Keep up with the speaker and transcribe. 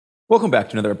Welcome back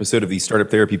to another episode of the Startup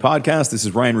Therapy Podcast. This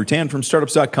is Ryan Rutan from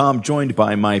Startups.com, joined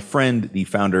by my friend, the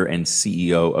founder and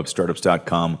CEO of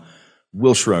Startups.com,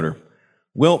 Will Schroter.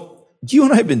 Will, you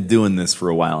and I have been doing this for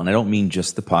a while, and I don't mean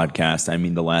just the podcast. I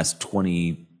mean the last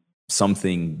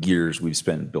 20-something years we've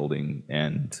spent building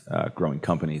and growing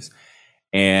companies.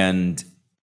 And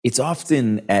it's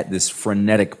often at this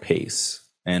frenetic pace.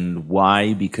 And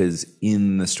why? Because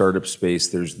in the startup space,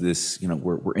 there's this,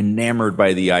 we're enamored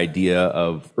by the idea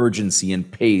of urgency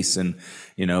and pace and,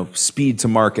 speed to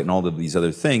market and all of these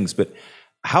other things. But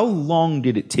how long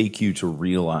did it take you to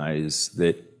realize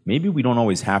that maybe we don't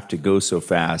always have to go so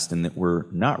fast and that we're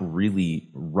not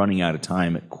really running out of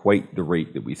time at quite the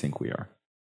rate that we think we are?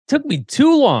 It took me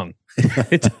too long.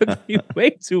 It took me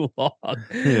way too long.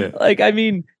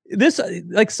 Yeah. This,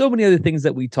 like so many other things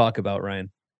that we talk about, Ryan,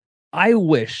 I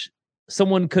wish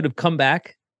someone could have come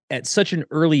back at such an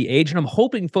early age, and I'm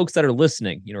hoping folks that are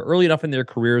listening, early enough in their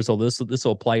careers, although this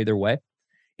will apply either way,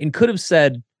 and could have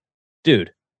said,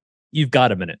 dude, you've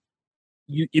got a minute.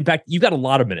 In fact, you've got a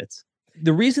lot of minutes.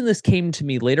 The reason this came to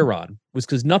me later on was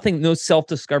because no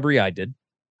self-discovery I did.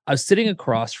 I was sitting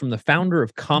across from the founder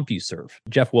of CompuServe,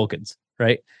 Jeff Wilkins,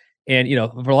 right? And,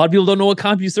 for a lot of people who don't know what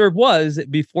CompuServe was,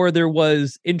 before there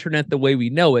was internet the way we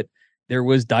know it, there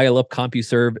was dial-up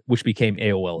CompuServe, which became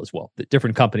AOL as well. The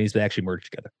different companies that actually merged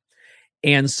together.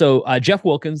 And so Jeff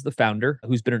Wilkins, the founder,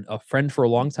 who's been a friend for a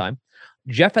long time,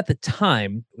 Jeff at the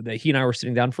time that he and I were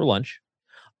sitting down for lunch,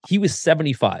 he was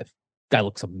 75. Guy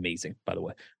looks amazing, by the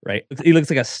way, right? He looks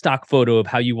like a stock photo of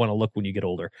how you want to look when you get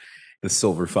older. The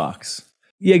silver fox.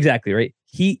 Yeah, exactly, right?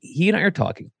 He and I are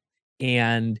talking,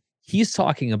 and he's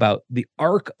talking about the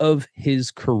arc of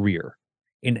his career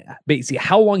and basically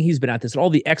how long he's been at this and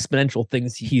all the exponential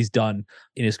things he's done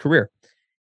in his career.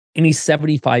 And he's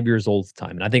 75 years old at the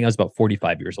time. And I think I was about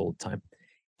 45 years old at the time.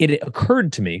 It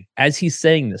occurred to me as he's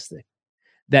saying this thing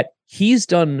that he's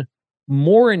done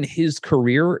more in his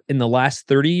career in the last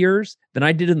 30 years than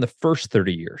I did in the first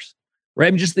 30 years, right? I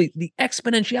mean, just the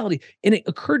exponentiality. And it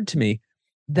occurred to me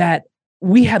that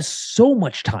we have so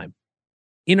much time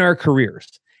in our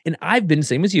careers. And I've been,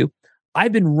 same as you,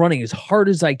 I've been running as hard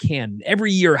as I can.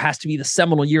 Every year has to be the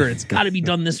seminal year, and it's got to be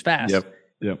done this fast.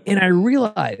 Yep. And I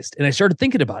realized, and I started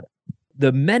thinking about it,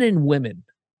 the men and women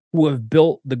who have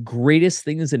built the greatest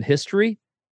things in history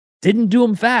didn't do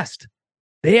them fast.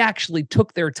 They actually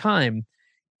took their time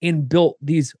and built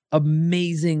these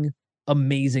amazing,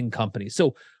 amazing companies.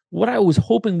 So what I was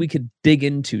hoping we could dig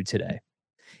into today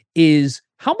is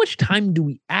how much time do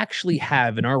we actually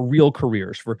have in our real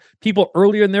careers? For people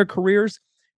earlier in their careers,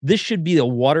 this should be a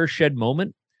watershed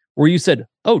moment where you said,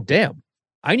 oh, damn,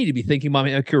 I need to be thinking about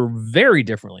my career very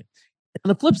differently. And on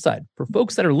the flip side, for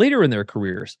folks that are later in their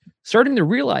careers, starting to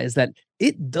realize that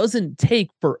it doesn't take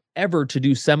forever to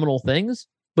do seminal things,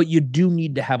 but you do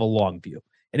need to have a long view.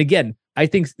 And again, I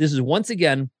think this is once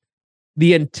again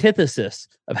the antithesis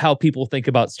of how people think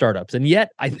about startups. And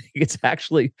yet I think it's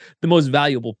actually the most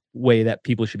valuable way that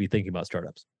people should be thinking about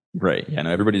startups. Right. Yeah.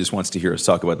 No, everybody just wants to hear us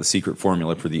talk about the secret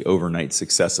formula for the overnight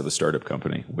success of a startup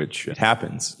company, which it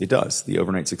happens. It does. The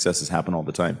overnight successes happen all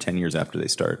the time. 10 years after they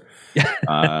start,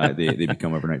 they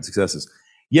become overnight successes.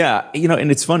 Yeah. And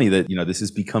it's funny that, this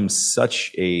has become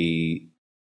such a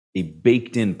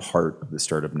baked in part of the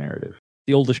startup narrative.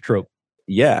 The oldest trope.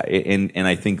 Yeah. And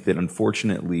I think that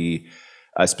unfortunately,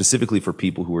 specifically for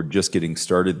people who are just getting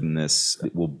started in this,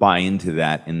 will buy into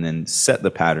that and then set the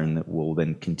pattern that will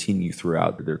then continue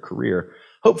throughout their career,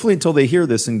 hopefully until they hear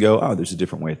this and go, oh, there's a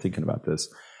different way of thinking about this.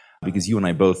 Because you and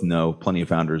I both know plenty of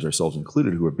founders, ourselves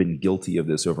included, who have been guilty of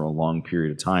this over a long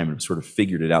period of time and have sort of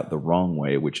figured it out the wrong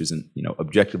way, which isn't,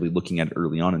 objectively looking at it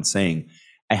early on and saying,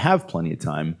 I have plenty of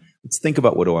time. Let's think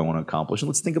about what do I want to accomplish, and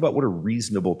let's think about what are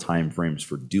reasonable timeframes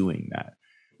for doing that.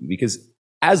 Because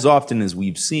as often as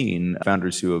we've seen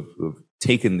founders who have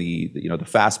taken the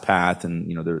fast path and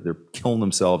they're killing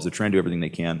themselves, they're trying to do everything they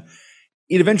can,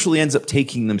 it eventually ends up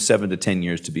taking them 7 to 10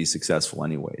 years to be successful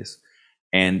anyways.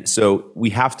 And so we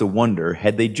have to wonder,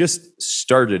 had they just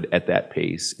started at that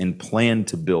pace and planned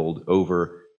to build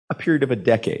over a period of a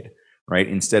decade, right?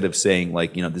 Instead of saying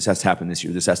this has to happen this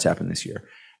year, this has to happen this year.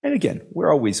 And again,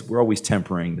 we're always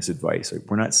tempering this advice.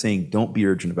 We're not saying don't be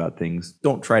urgent about things,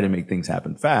 don't try to make things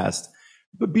happen fast,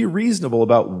 but be reasonable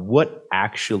about what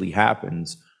actually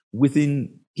happens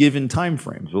within given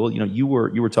timeframes. Well, you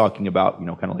were talking about,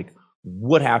 kind of like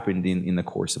what happened in the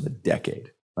course of a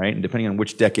decade, right? And depending on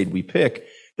which decade we pick,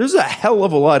 there's a hell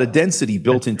of a lot of density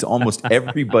built into almost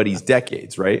everybody's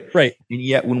decades, right? Right. And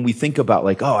yet when we think about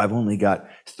I've only got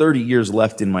 30 years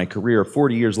left in my career,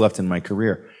 40 years left in my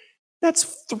career,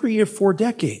 That's 3 or 4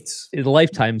 decades.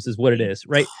 Lifetimes is what it is,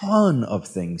 right? Ton of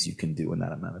things you can do in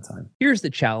that amount of time. Here's the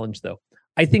challenge, though.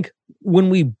 I think when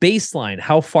we baseline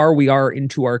how far we are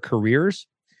into our careers,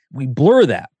 we blur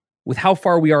that with how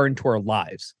far we are into our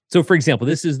lives. So, for example,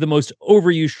 this is the most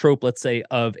overused trope, let's say,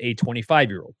 of a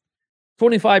 25-year-old.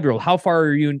 25-year-old, how far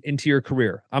are you into your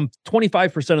career? I'm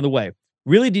 25% of the way.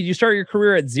 Really? Did you start your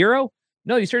career at 0?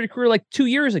 No, you started your career like 2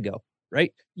 years ago,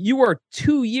 right? You are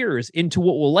 2 years into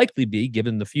what will likely be,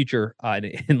 given the future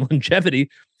in longevity,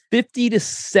 50 to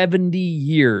 70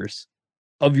 years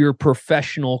of your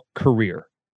professional career.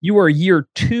 You are year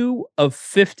 2 of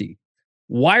 50.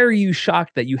 Why are you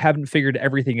shocked that you haven't figured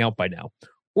everything out by now?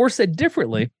 Or said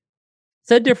differently,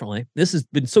 this has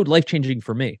been so life-changing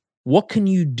for me. What can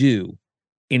you do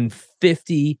in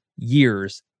 50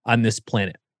 years on this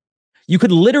planet? You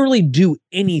could literally do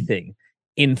anything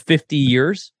in 50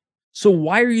 years. So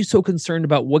why are you so concerned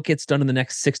about what gets done in the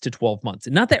next 6 to 12 months?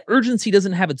 And not that urgency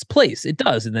doesn't have its place. It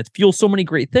does, and that fuels so many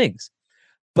great things.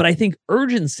 But I think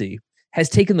urgency has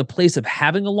taken the place of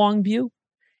having a long view.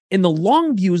 And the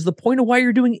long view is the point of why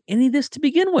you're doing any of this to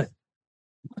begin with.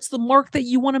 What's the mark that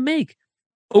you want to make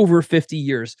over 50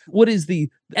 years? What is the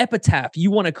epitaph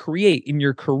you want to create in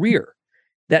your career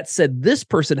that said this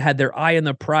person had their eye on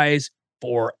the prize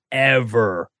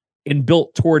forever and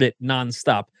built toward it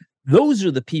nonstop? Those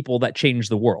are the people that change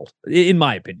the world, in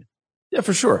my opinion. Yeah,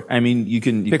 for sure. I mean, you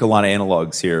can pick a lot of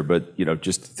analogs here, but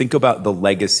just think about the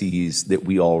legacies that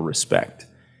we all respect.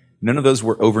 None of those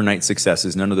were overnight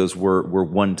successes. None of those were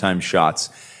one-time shots.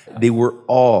 They were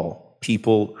all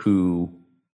people who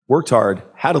worked hard,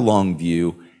 had a long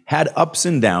view, had ups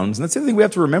and downs. And that's the other thing we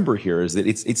have to remember here is that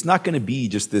it's not going to be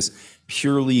just this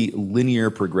purely linear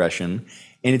progression.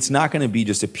 And it's not going to be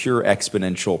just a pure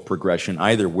exponential progression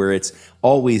either, where it's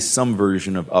always some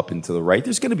version of up and to the right.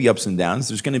 There's going to be ups and downs.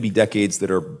 There's going to be decades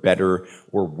that are better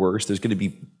or worse. There's going to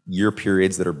be year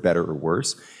periods that are better or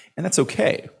worse. And that's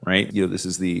okay, right? This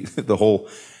is the whole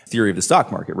theory of the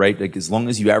stock market, right? Like as long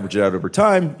as you average it out over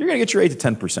time, you're going to get your 8 to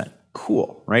 10%.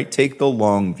 Cool, right? Take the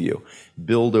long view,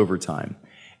 build over time.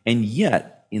 And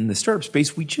yet, in the startup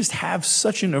space, we just have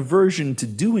such an aversion to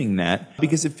doing that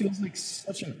because it feels like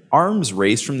such an arms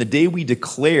race from the day we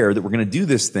declare that we're going to do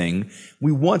this thing.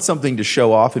 We want something to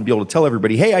show off and be able to tell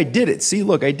everybody, hey, I did it. See,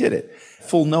 look, I did it.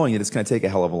 Full knowing that it's going to take a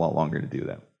hell of a lot longer to do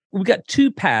that. We've got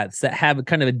two paths that have a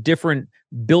kind of a different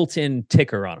built-in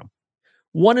ticker on them.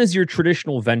 One is your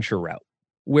traditional venture route,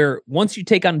 where once you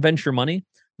take on venture money,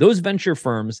 those venture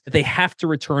firms, they have to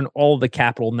return all the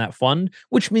capital in that fund,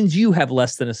 which means you have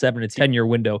less than a 7 to 10 year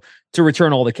window to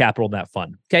return all the capital in that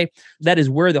fund. Okay. That is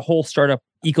where the whole startup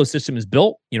ecosystem is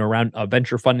built, around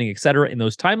venture funding, et cetera, in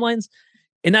those timelines.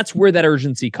 And that's where that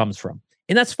urgency comes from.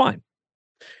 And that's fine.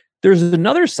 There's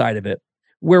another side of it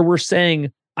where we're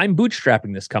saying, I'm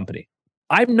bootstrapping this company.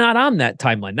 I'm not on that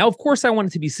timeline. Now, of course, I want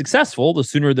it to be successful. The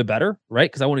sooner, the better, right?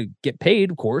 Because I want to get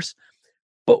paid, of course.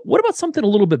 But what about something a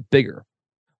little bit bigger?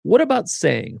 What about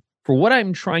saying, for what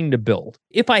I'm trying to build,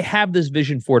 if I have this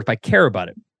vision for it, if I care about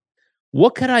it,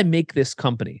 what could I make this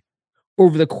company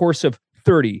over the course of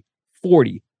 30,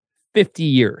 40, 50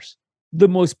 years? The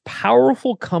most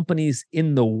powerful companies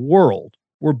in the world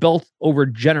were built over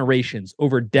generations,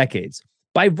 over decades.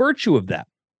 By virtue of that,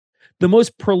 the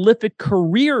most prolific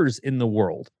careers in the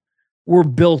world were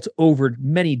built over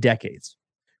many decades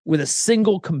with a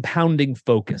single compounding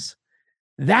focus.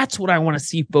 That's what I want to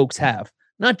see folks have.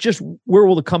 Not just where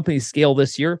will the company scale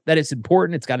this year. That is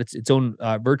important. It's got its own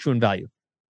virtue and value.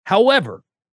 However,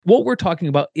 what we're talking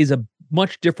about is a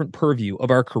much different purview of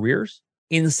our careers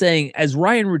in saying, as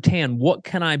Ryan Rutan, what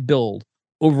can I build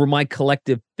over my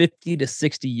collective 50 to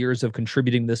 60 years of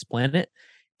contributing to this planet?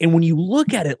 And when you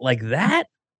look at it like that,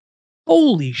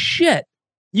 holy shit,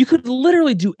 you could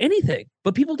literally do anything,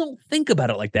 but people don't think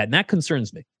about it like that. And that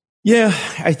concerns me. Yeah,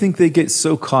 I think they get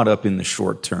so caught up in the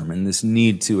short term and this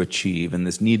need to achieve and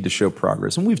this need to show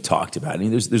progress. And we've talked about it. I mean,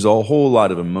 there's a whole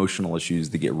lot of emotional issues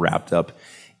that get wrapped up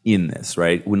in this,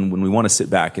 right? When we want to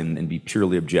sit back and be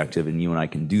purely objective, and you and I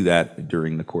can do that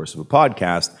during the course of a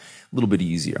podcast, a little bit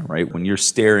easier, right? When you're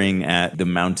staring at the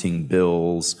mounting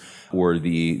bills or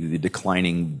the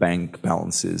declining bank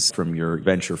balances from your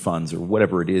venture funds or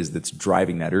whatever it is that's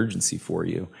driving that urgency for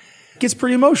you, gets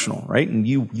pretty emotional, right? And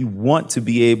you want to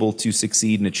be able to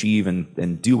succeed and achieve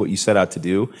and do what you set out to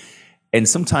do. And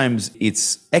sometimes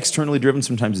it's externally driven,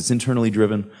 sometimes it's internally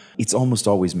driven. It's almost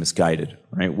always misguided,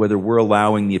 right? Whether we're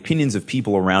allowing the opinions of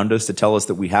people around us to tell us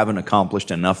that we haven't accomplished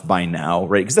enough by now,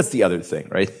 right? Because that's the other thing,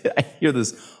 right? I hear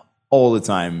this all the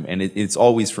time. And it's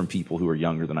always from people who are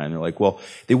younger than I am. They're like, well,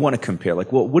 they want to compare.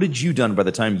 Like, well, what did you done by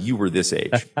the time you were this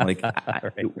age? I'm like,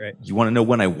 right. You want to know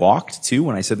when I walked too?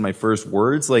 When I said my first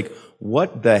words? Like,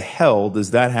 what the hell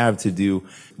does that have to do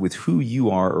with who you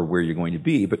are or where you're going to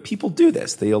be? But people do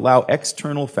this. They allow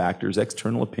external factors,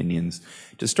 external opinions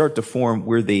to start to form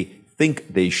where they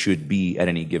think they should be at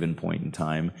any given point in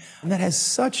time. And that has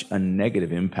such a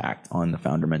negative impact on the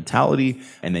founder mentality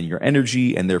and then your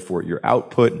energy and therefore your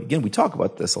output. And again, we talk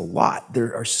about this a lot.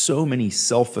 There are so many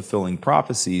self-fulfilling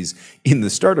prophecies in the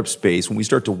startup space. When we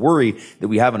start to worry that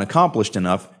we haven't accomplished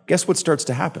enough, guess what starts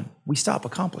to happen? We stop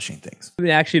accomplishing things. I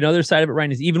mean, actually, another side of it,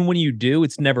 Ryan, is even when you do,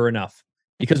 it's never enough.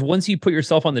 Because once you put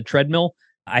yourself on the treadmill,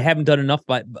 I haven't done enough,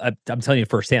 but I'm telling you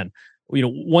firsthand,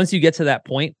 once you get to that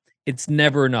point, it's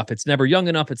never enough. It's never young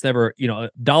enough. It's never, a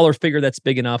dollar figure that's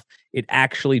big enough. It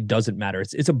actually doesn't matter.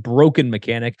 It's a broken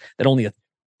mechanic that only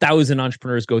 1,000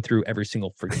 entrepreneurs go through every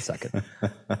single freaking second.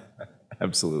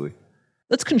 Absolutely.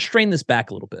 Let's constrain this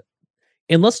back a little bit.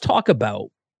 And let's talk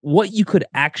about what you could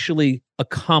actually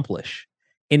accomplish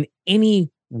in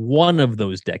any one of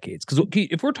those decades. Because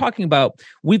if we're talking about,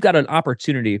 we've got an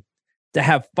opportunity to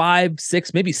have 5,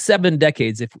 6, maybe 7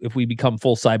 decades if we become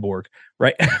full cyborg,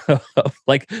 right?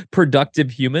 Like productive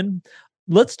human.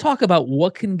 Let's talk about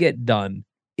what can get done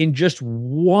in just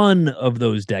one of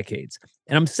those decades.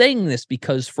 And I'm saying this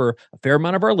because for a fair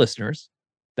amount of our listeners,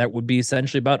 that would be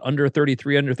essentially about under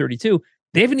 33, under 32,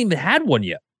 they haven't even had one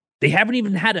yet. They haven't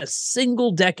even had a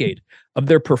single decade of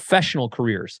their professional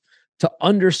careers to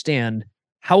understand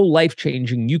how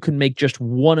life-changing you can make just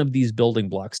one of these building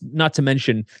blocks, not to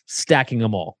mention stacking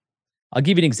them all. I'll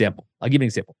give you an example.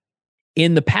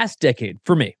 In the past decade,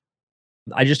 for me,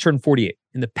 I just turned 48.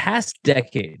 In the past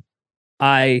decade,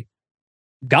 I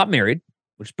got married,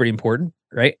 which is pretty important,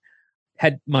 right?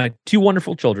 Had my 2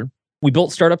 wonderful children. We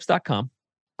built startups.com.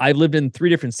 I lived in 3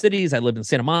 different cities. I lived in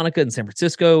Santa Monica, in San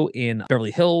Francisco, in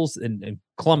Beverly Hills, and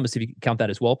Columbus, if you count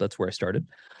that as well. That's where I started.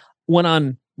 Went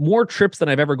on more trips than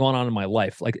I've ever gone on in my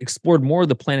life, like explored more of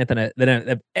the planet than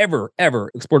I've ever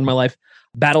explored in my life,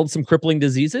 battled some crippling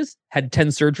diseases, had 10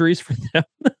 surgeries for them.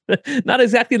 Not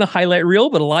exactly the highlight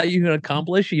reel, but a lot you can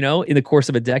accomplish, in the course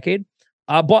of a decade.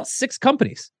 Bought 6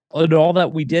 companies and all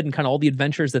that we did and kind of all the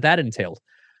adventures that entailed.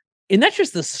 And that's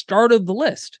just the start of the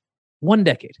list. 1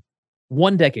 decade.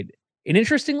 And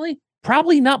interestingly,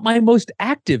 probably not my most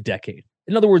active decade.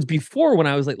 In other words, before when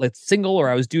I was like single or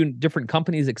I was doing different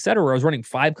companies, et cetera, where I was running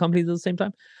 5 companies at the same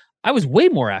time, I was way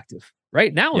more active.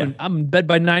 Right now, yeah. I'm in bed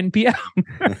by 9 p.m.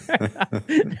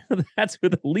 That's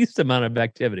with the least amount of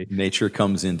activity. Nature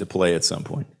comes into play at some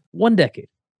point. 1 decade,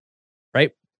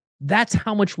 right? That's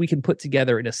how much we can put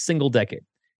together in a single decade.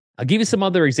 I'll give you some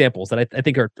other examples that I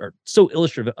think are so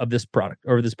illustrative of this product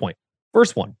or this point.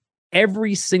 First one,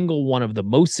 every single one of the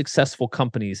most successful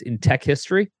companies in tech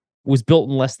history was built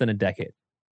in less than a decade.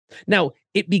 Now,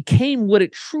 it became what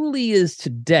it truly is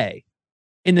today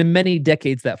in the many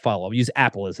decades that follow. I'll use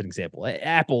Apple as an example.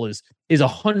 Apple is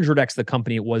 100x the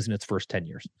company it was in its first 10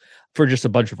 years for just a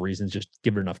bunch of reasons. Just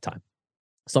give it enough time.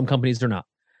 Some companies are not.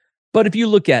 But if you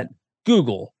look at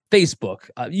Google, Facebook,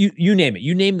 you name it,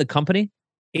 you name the company,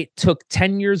 it took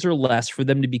 10 years or less for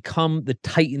them to become the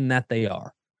titan that they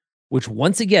are, which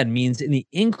once again means in the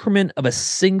increment of a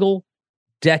single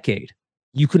decade,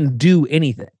 you can do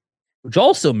anything, which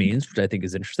also means, which I think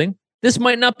is interesting, this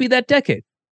might not be that decade.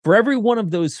 For every one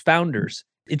of those founders,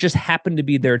 it just happened to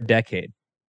be their decade,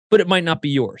 but it might not be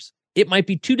yours. It might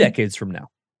be 2 decades from now.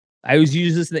 I always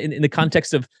use this in the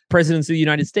context of presidents of the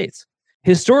United States.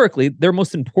 Historically, their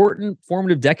most important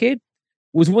formative decade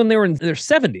was when they were in their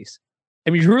 70s. I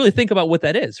mean, you really think about what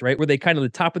that is, right? Where they kind of the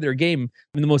top of their game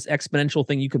and the most exponential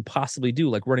thing you could possibly do,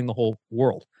 like running the whole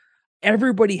world.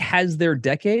 Everybody has their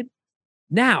decade.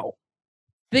 Now,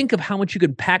 think of how much you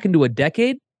could pack into a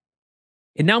decade.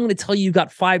 And now I'm going to tell you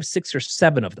got 5, 6, or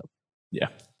 7 of them. Yeah.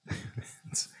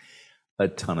 It's a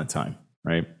ton of time,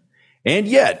 right? And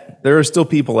yet, there are still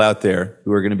people out there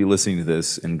who are going to be listening to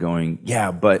this and going,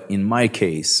 yeah, but in my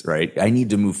case, right, I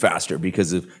need to move faster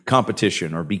because of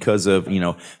competition or because of,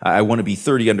 I want to be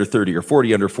 30 under 30 or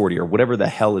 40 under 40 or whatever the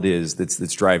hell it is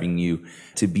that's driving you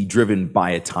to be driven by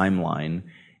a timeline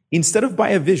instead of by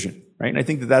a vision, right? And I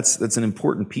think that's an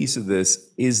important piece of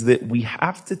this is that we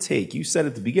have to take, you said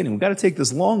at the beginning, we've got to take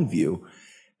this long view,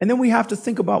 and then we have to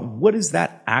think about what does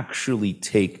that actually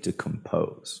take to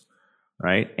compose?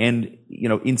 Right. And,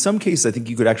 in some cases, I think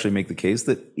you could actually make the case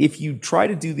that if you try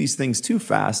to do these things too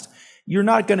fast, you're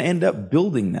not going to end up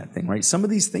building that thing, right? Some of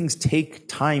these things take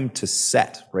time to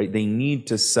set, right? They need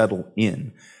to settle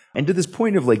in. And to this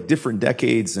point of like different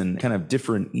decades and kind of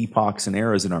different epochs and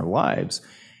eras in our lives,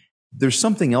 there's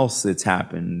something else that's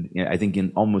happened, I think,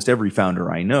 in almost every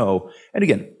founder I know. And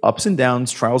again, ups and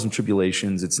downs, trials and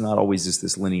tribulations. It's not always just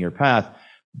this linear path,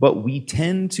 but we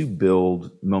tend to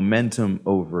build momentum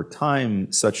over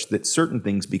time such that certain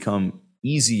things become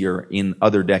easier in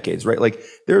other decades, right? Like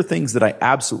there are things that I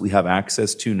absolutely have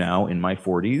access to now in my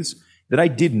 40s that I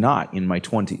did not in my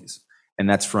 20s. And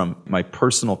that's from my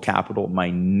personal capital, my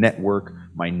network,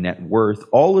 my net worth.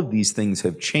 All of these things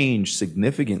have changed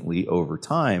significantly over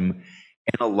time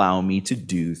and allow me to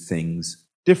do things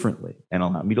differently and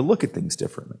allow me to look at things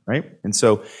differently, right? And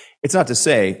so it's not to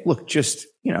say, look, just,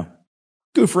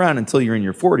 goof around until you're in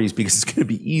your 40s because it's going to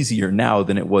be easier now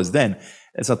than it was then.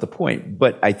 That's not the point.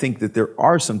 But I think that there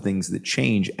are some things that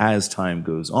change as time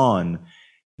goes on,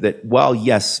 that while,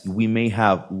 yes, we may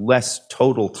have less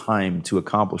total time to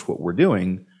accomplish what we're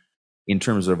doing in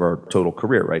terms of our total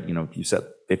career, right? If you set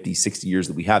 50, 60 years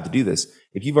that we have to do this,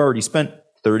 if you've already spent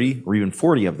 30 or even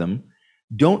 40 of them,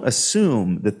 don't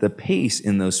assume that the pace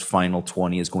in those final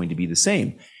 20 is going to be the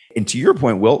same. And to your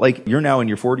point, Will, like you're now in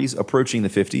your 40s, approaching the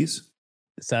 50s.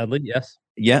 Sadly, yes.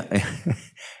 Yeah.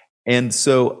 And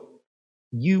so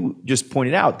you just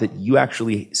pointed out that you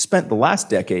actually spent the last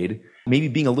decade maybe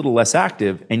being a little less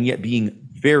active and yet being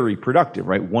very productive,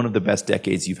 right? One of the best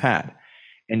decades you've had.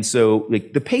 And so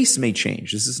like the pace may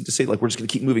change. This isn't to say like we're just going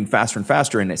to keep moving faster and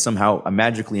faster and somehow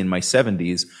magically in my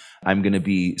 70s, I'm going to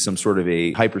be some sort of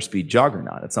a hyperspeed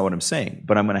juggernaut. That's not what I'm saying.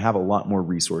 But I'm going to have a lot more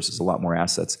resources, a lot more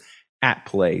assets at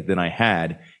play than I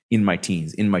had in my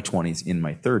teens, in my 20s, in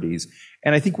my 30s.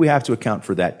 And I think we have to account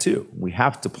for that too. We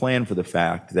have to plan for the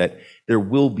fact that there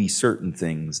will be certain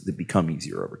things that become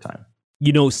easier over time.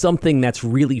 Something that's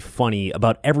really funny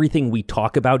about everything we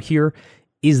talk about here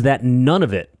is that none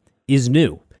of it is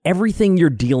new. Everything you're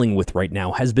dealing with right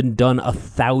now has been done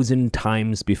 1,000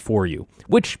 times before you,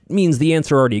 which means the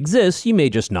answer already exists. You may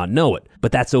just not know it,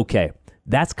 but that's okay.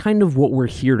 That's kind of what we're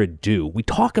here to do. We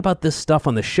talk about this stuff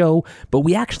on the show, but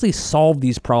we actually solve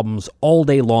these problems all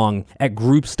day long at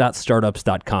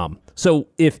groups.startups.com. So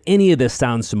if any of this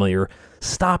sounds familiar,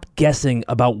 stop guessing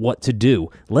about what to do.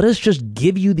 Let us just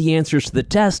give you the answers to the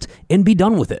test and be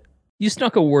done with it. You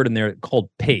snuck a word in there called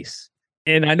pace,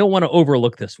 and I don't want to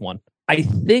overlook this one. I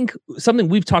think something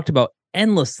we've talked about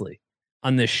endlessly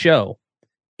on this show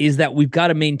is that we've got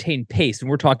to maintain pace, and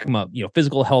we're talking about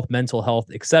physical health, mental health,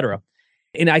 etc.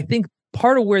 And I think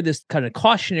part of where this kind of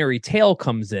cautionary tale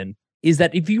comes in is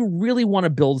that if you really want to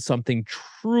build something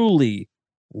truly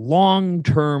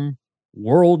long-term,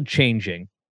 world-changing,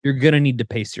 you're going to need to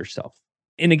pace yourself.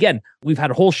 And again, we've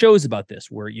had whole shows about this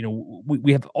where,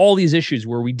 we have all these issues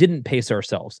where we didn't pace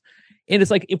ourselves. And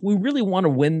it's like, if we really want to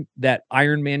win that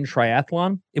Ironman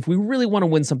triathlon, if we really want to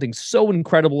win something so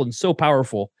incredible and so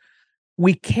powerful,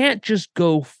 we can't just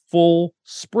go full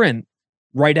sprint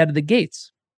right out of the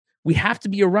gates. We have to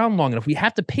be around long enough. We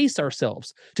have to pace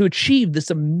ourselves to achieve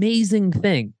this amazing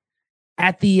thing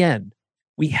at the end.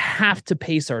 We have to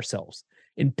pace ourselves.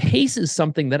 And pace is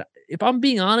something that, if I'm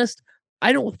being honest,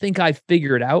 I don't think I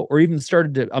figured out or even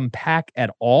started to unpack at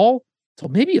all until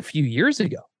maybe a few years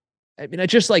ago. I mean, I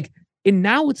just and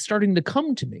now it's starting to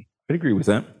come to me. I'd agree with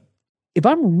that. If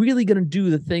I'm really going to do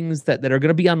the things that are going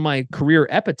to be on my career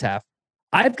epitaph,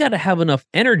 I've got to have enough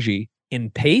energy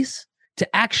and pace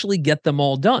to actually get them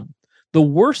all done. The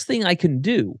worst thing I can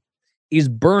do is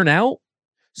burn out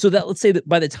so that, let's say that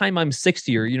by the time I'm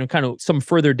 60 or, kind of some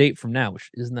further date from now, which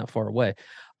isn't that far away,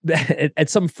 at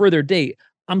some further date,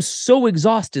 I'm so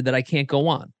exhausted that I can't go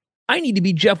on. I need to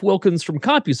be Jeff Wilkins from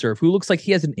CompuServe, who looks like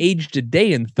he hasn't aged a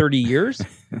day in 30 years,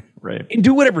 right? And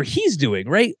do whatever he's doing,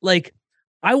 right? Like,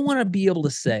 I want to be able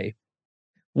to say,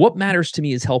 what matters to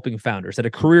me is helping founders at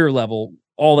a career level.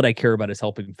 All that I care about is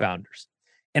helping founders.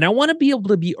 And I want to be able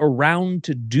to be around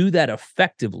to do that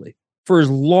effectively for as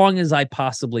long as I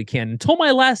possibly can, until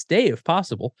my last day, if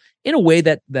possible, in a way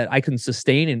that I can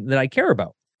sustain and that I care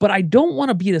about. But I don't want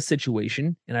to be in a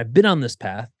situation, and I've been on this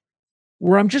path,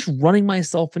 where I'm just running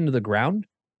myself into the ground.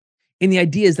 And the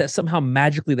idea is that somehow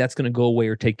magically that's going to go away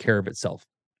or take care of itself.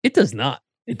 It does not.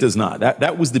 It does not.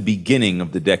 That was the beginning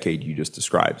of the decade you just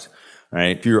described.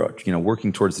 Right? If you're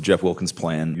working towards the Jeff Wilkins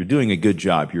plan, you're doing a good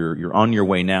job. You're on your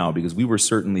way now, because we were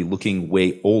certainly looking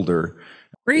way older,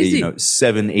 crazy,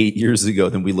 7-8 years ago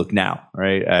than we look now,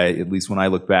 right? At least when I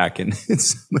look back, and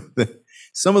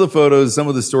some of the photos, some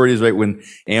of the stories, right, when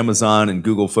Amazon and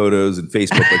Google Photos and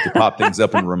Facebook like to pop things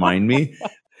up and remind me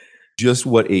just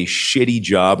what a shitty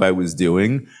job I was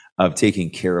doing of taking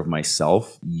care of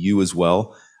myself, you as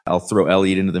well. I'll throw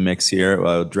Elliot into the mix here.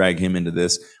 I'll drag him into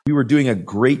this. We were doing a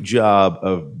great job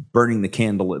of burning the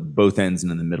candle at both ends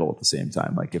and in the middle at the same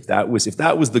time. Like if that was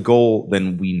the goal,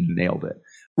 then we nailed it.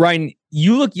 Ryan,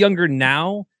 you look younger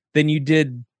now than you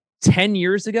did 10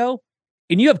 years ago,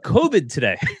 and you have COVID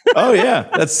today. Oh yeah,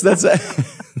 that's that's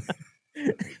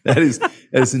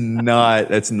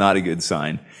not a good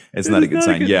sign. It's not a good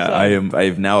sign. Yeah, sign. I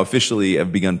have now officially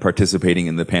have begun participating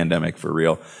in the pandemic for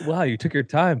real. Wow, you took your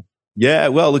time. Yeah,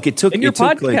 well, look, and you're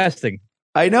podcasting.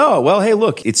 I know. Well, hey,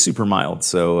 look, it's super mild.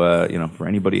 So, for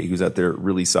anybody who's out there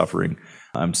really suffering,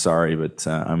 I'm sorry, but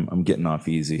I'm getting off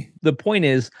easy. The point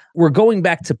is, we're going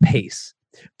back to pace,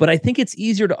 but I think it's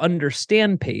easier to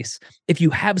understand pace if you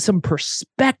have some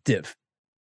perspective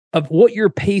of what you're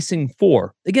pacing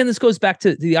for. Again, this goes back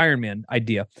to the Ironman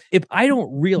idea. If I don't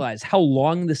realize how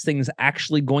long this thing is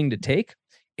actually going to take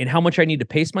and how much I need to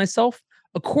pace myself,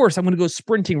 of course, I'm going to go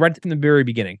sprinting right from the very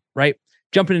beginning, right?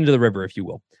 Jumping into the river, if you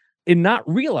will. And not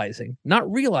realizing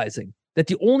that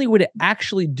the only way to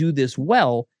actually do this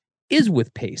well is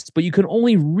with pace. But you can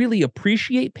only really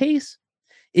appreciate pace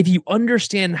if you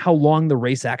understand how long the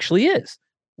race actually is,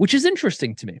 which is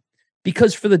interesting to me.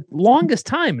 Because for the longest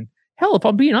time, hell, if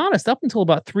I'm being honest, up until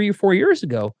about 3 or 4 years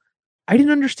ago, I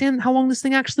didn't understand how long this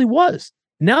thing actually was.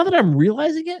 Now that I'm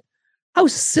realizing it, how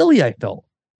silly I felt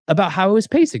about how I was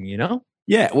pacing,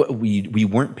 Yeah, we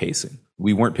weren't pacing.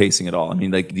 We weren't pacing at all. I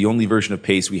mean, like the only version of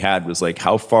pace we had was like,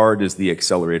 how far does the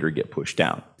accelerator get pushed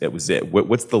down? That was it.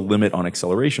 What's the limit on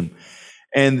acceleration?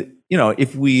 And,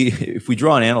 if we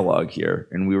draw an analog here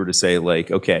and we were to say like,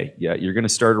 okay, yeah, you're going to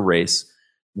start a race.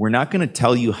 We're not going to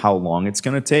tell you how long it's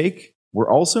going to take.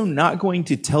 We're also not going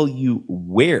to tell you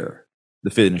where the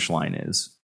finish line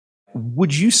is.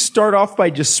 Would you start off by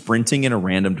just sprinting in a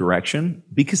random direction?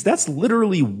 Because that's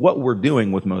literally what we're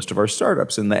doing with most of our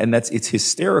startups. And it's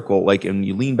hysterical. Like, and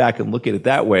you lean back and look at it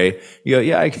that way, you go,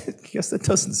 yeah, I guess that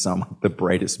doesn't sound like the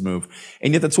brightest move.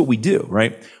 And yet that's what we do,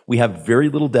 right? We have very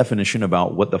little definition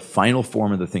about what the final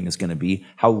form of the thing is going to be,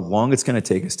 how long it's going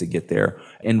to take us to get there,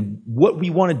 and what we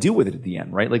want to do with it at the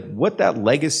end, right? Like what that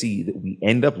legacy that we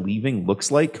end up leaving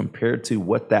looks like compared to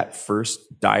what that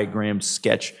first diagram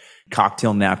sketch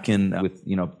cocktail napkin with,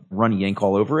 runny ink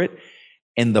all over it,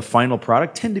 and the final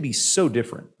product tend to be so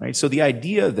different, right? So the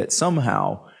idea that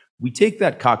somehow we take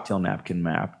that cocktail napkin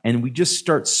map and we just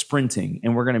start sprinting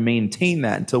and we're going to maintain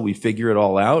that until we figure it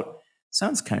all out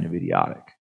sounds kind of idiotic.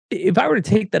 If I were to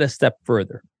take that a step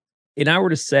further and I were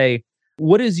to say,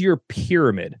 what is your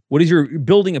pyramid? What is your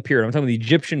building a pyramid? I'm talking about the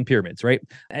Egyptian pyramids, right?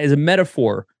 As a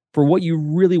metaphor for what you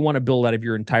really want to build out of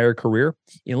your entire career.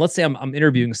 Let's say I'm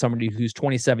interviewing somebody who's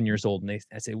 27 years old, and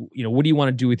I say, what do you want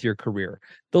to do with your career?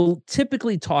 They'll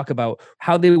typically talk about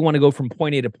how they want to go from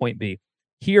point A to point B.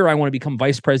 Here, I want to become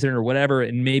vice president or whatever,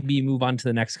 and maybe move on to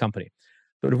the next company.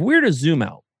 But if we're to zoom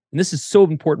out, and this is so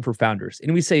important for founders,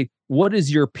 and we say, what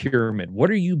is your pyramid? What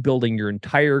are you building your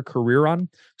entire career on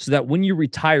so that when you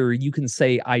retire, you can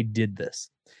say, I did this?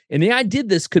 And the I did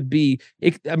this could be,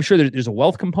 I'm sure there's a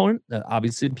wealth component.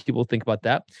 Obviously, people think about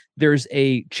that. There's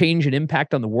a change and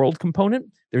impact on the world component.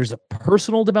 There's a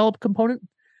personal development component.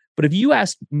 But if you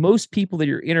ask most people that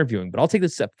you're interviewing, but I'll take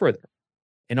this a step further,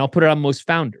 and I'll put it on most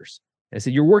founders. I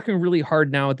said, you're working really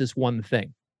hard now at this one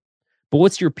thing. But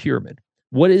what's your pyramid?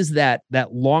 What is that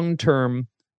long-term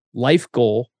life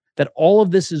goal that all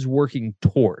of this is working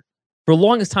toward? For the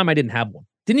longest time, I didn't have one.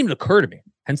 Didn't even occur to me,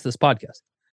 hence this podcast.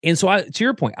 And so to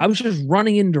your point, I was just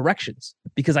running in directions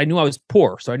because I knew I was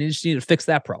poor. So I just needed to fix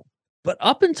that problem. But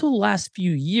up until the last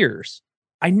few years,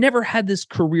 I never had this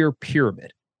career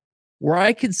pyramid where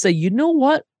I could say, you know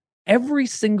what? Every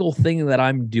single thing that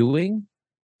I'm doing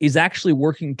is actually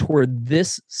working toward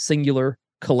this singular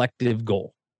collective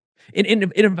goal.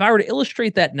 And if I were to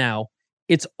illustrate that now,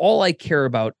 it's all I care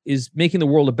about is making the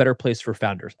world a better place for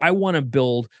founders. I want to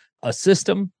build a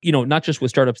system, not just with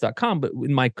startups.com, but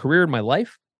in my career, in my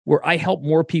life, where I help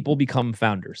more people become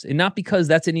founders. And not because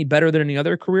that's any better than any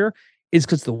other career, it's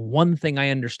because the one thing I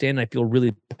understand and I feel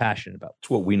really passionate about. It's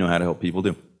what we know how to help people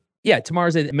do. Yeah, tomorrow,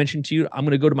 as I mentioned to you, I'm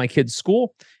going to go to my kids'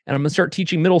 school and I'm going to start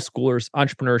teaching middle schoolers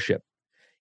entrepreneurship.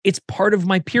 It's part of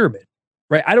my pyramid,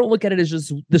 right? I don't look at it as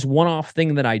just this one-off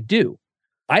thing that I do.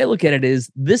 I look at it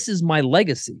as this is my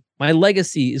legacy. My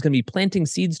legacy is going to be planting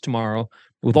seeds tomorrow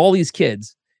with all these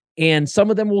kids. And some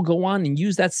of them will go on and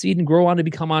use that seed and grow on to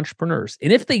become entrepreneurs.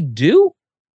 And if they do,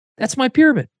 that's my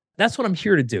pyramid. That's what I'm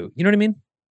here to do. You know what I mean?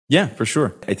 Yeah, for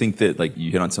sure. I think that like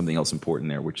you hit on something else important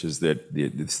there, which is that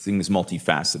this thing is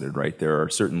multifaceted, right? There are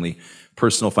certainly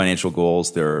personal financial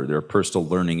goals. There are personal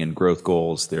learning and growth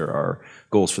goals. There are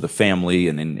goals for the family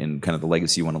and kind of the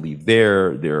legacy you want to leave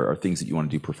there. There are things that you want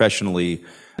to do professionally.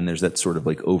 And there's that sort of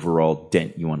like overall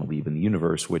dent you want to leave in the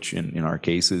universe, which in our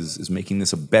case is making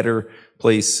this a better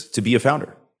place to be a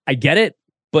founder. I get it.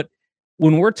 But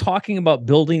when we're talking about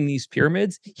building these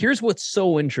pyramids, here's what's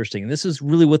so interesting. And this is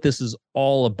really what this is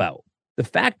all about. The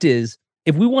fact is,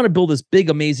 if we want to build this big,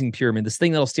 amazing pyramid, this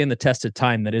thing that'll stand the test of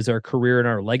time, that is our career and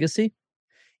our legacy,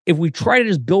 if we try to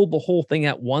just build the whole thing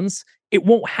at once, it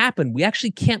won't happen. We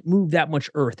actually can't move that much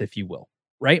earth, if you will,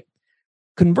 right?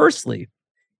 Conversely,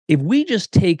 if we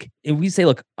say,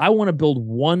 look, I want to build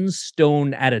one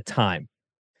stone at a time,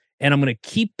 and I'm going to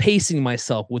keep pacing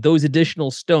myself with those additional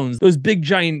stones, those big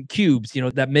giant cubes,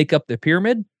 that make up the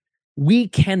pyramid, we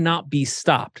cannot be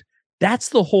stopped. That's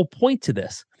the whole point to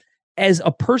this. As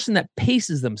a person that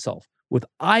paces themselves with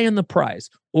eye on the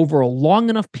prize over a long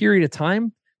enough period of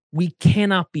time, we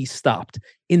cannot be stopped.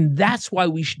 And that's why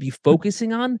we should be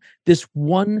focusing on this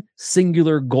one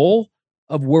singular goal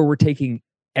of where we're taking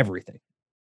everything.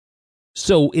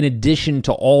 So in addition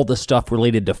to all the stuff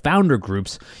related to founder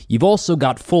groups, you've also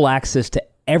got full access to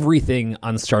everything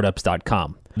on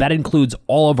startups.com. That includes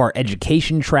all of our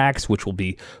education tracks, which will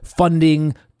be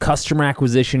funding, customer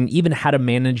acquisition, even how to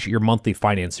manage your monthly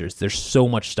financiers. There's so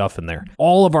much stuff in there.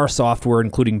 All of our software,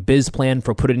 including BizPlan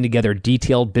for putting together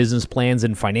detailed business plans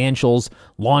and financials,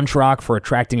 LaunchRock for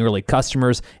attracting early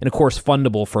customers, and of course,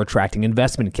 Fundable for attracting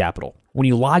investment capital. When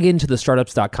you log into the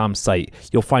startups.com site,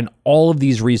 you'll find all of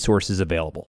these resources available.